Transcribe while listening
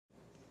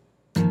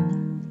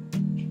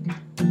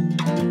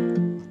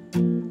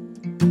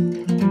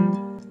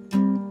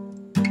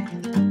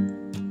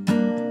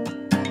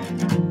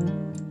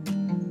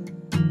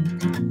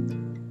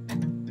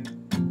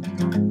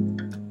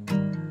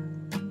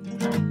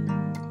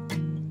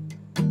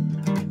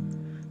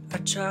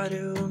try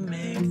to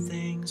make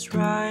things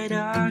right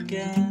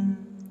again.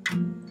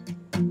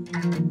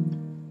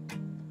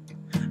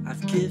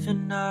 I've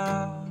given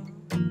up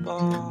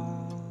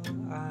all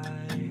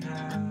I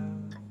have.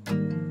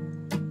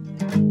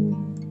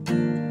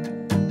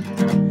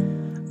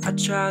 I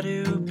try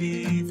to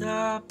be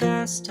the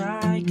best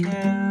I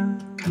can,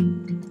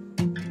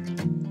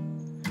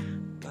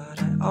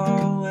 but I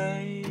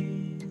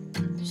always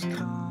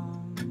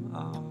come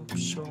up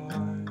short.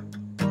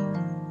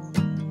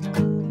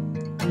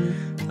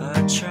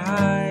 I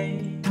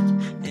tried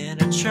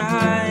and I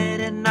tried,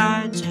 and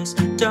I just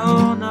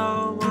don't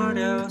know what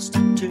else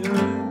to do.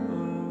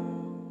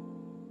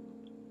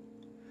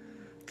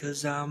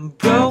 'Cause I'm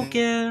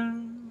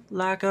broken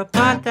like a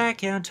pot that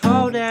can't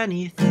hold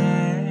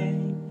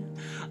anything.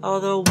 All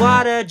the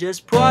water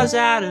just pours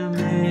out of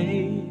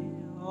me.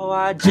 Oh,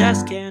 I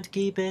just can't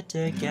keep it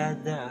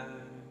together.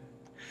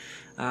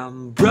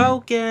 I'm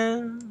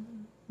broken,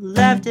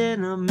 left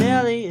in a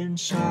million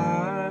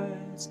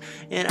shards,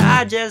 and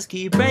I just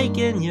keep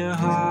breaking your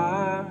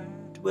heart.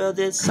 Will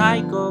this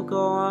cycle go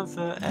on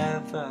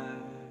forever?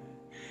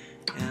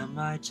 Am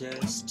I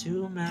just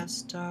too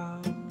messed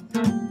up?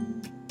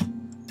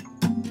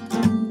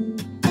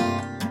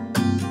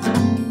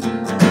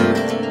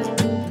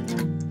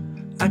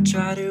 I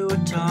try to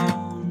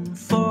atone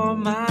for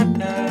my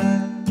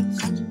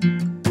past,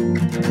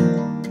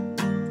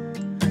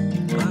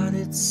 but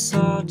it's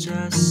all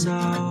just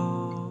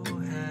so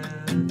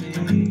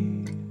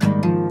heavy.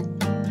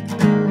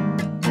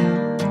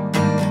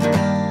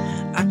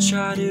 I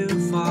try to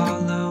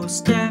follow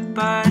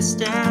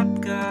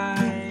step-by-step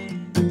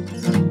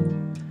guides,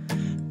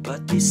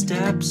 but these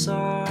steps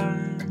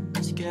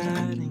aren't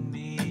getting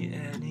me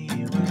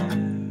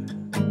anywhere.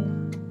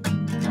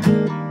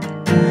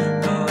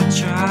 Oh, I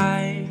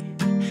tried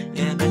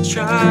and I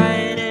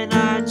tried, and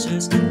I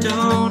just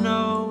don't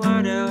know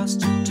what else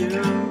to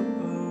do.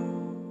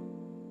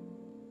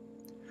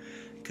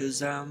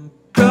 'Cause I'm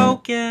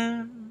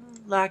broken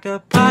like a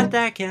pot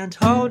that can't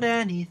hold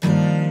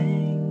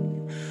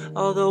anything.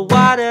 All the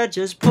water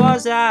just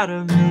pours out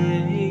of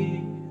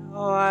me.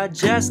 Oh, I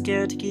just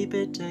can't keep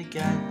it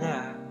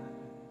together.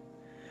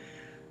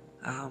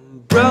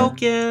 I'm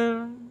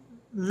broken,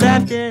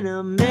 left in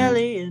a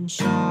million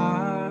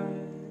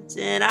shards,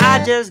 and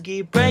I just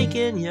keep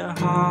breaking your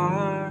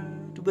heart.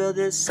 Will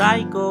this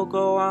cycle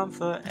go on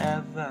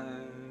forever?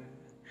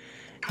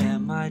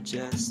 Am I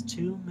just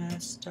too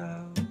messed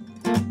up?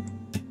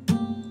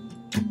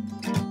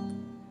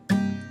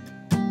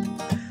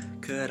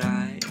 Could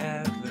I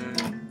ever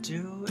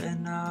do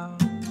enough?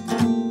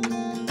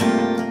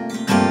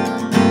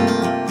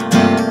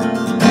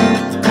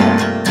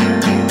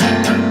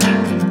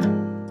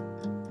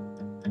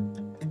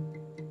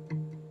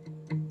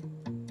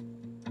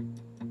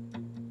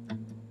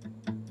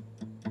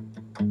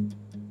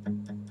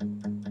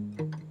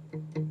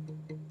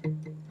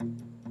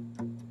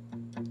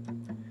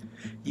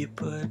 You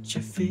put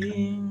your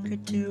finger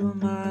to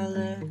my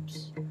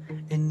lips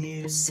and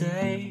you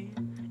say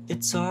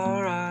it's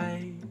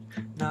alright,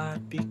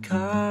 not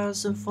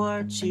because of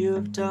what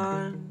you've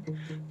done,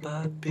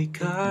 but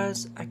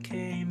because I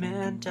came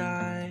and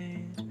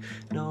died.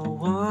 No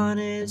one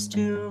is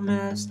too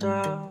messed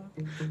up,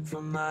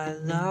 for my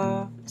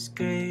love is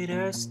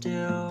greater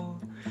still.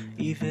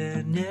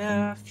 Even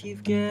if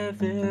you've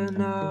given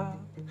up,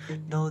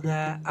 know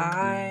that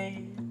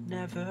I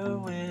never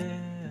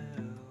will.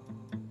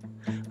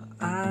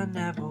 I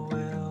never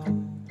will.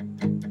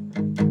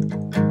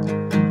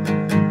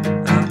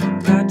 I'm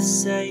about to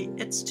say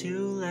it's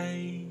too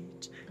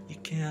late. You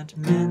can't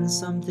mend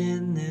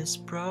something this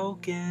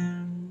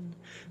broken,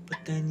 but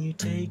then you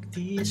take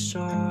these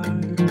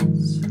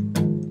shards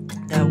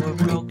that were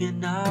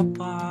broken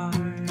apart.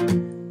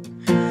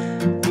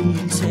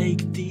 You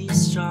take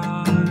these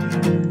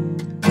shards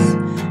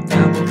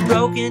that were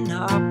broken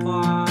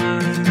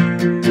apart.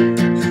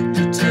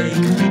 You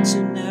take each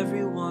and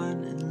every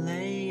one and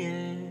lay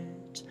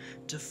it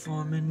to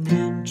form an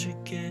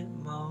intricate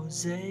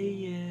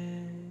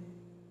mosaic.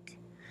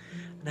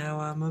 Now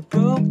I'm a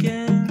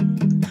broken,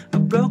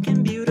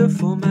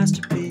 beautiful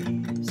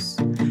masterpiece.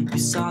 You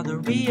saw the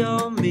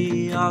real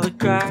me, all the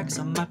cracks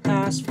on my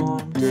past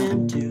formed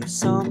into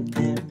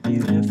something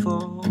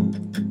beautiful.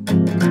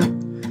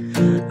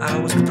 I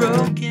was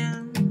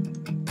broken,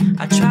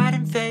 I tried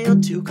and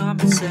failed to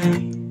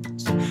compensate,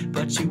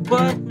 but you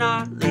would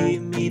not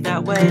leave me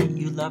that way.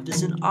 You loved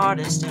as an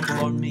artist and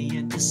formed me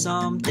into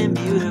something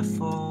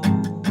beautiful.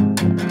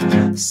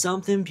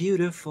 Something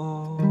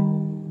beautiful.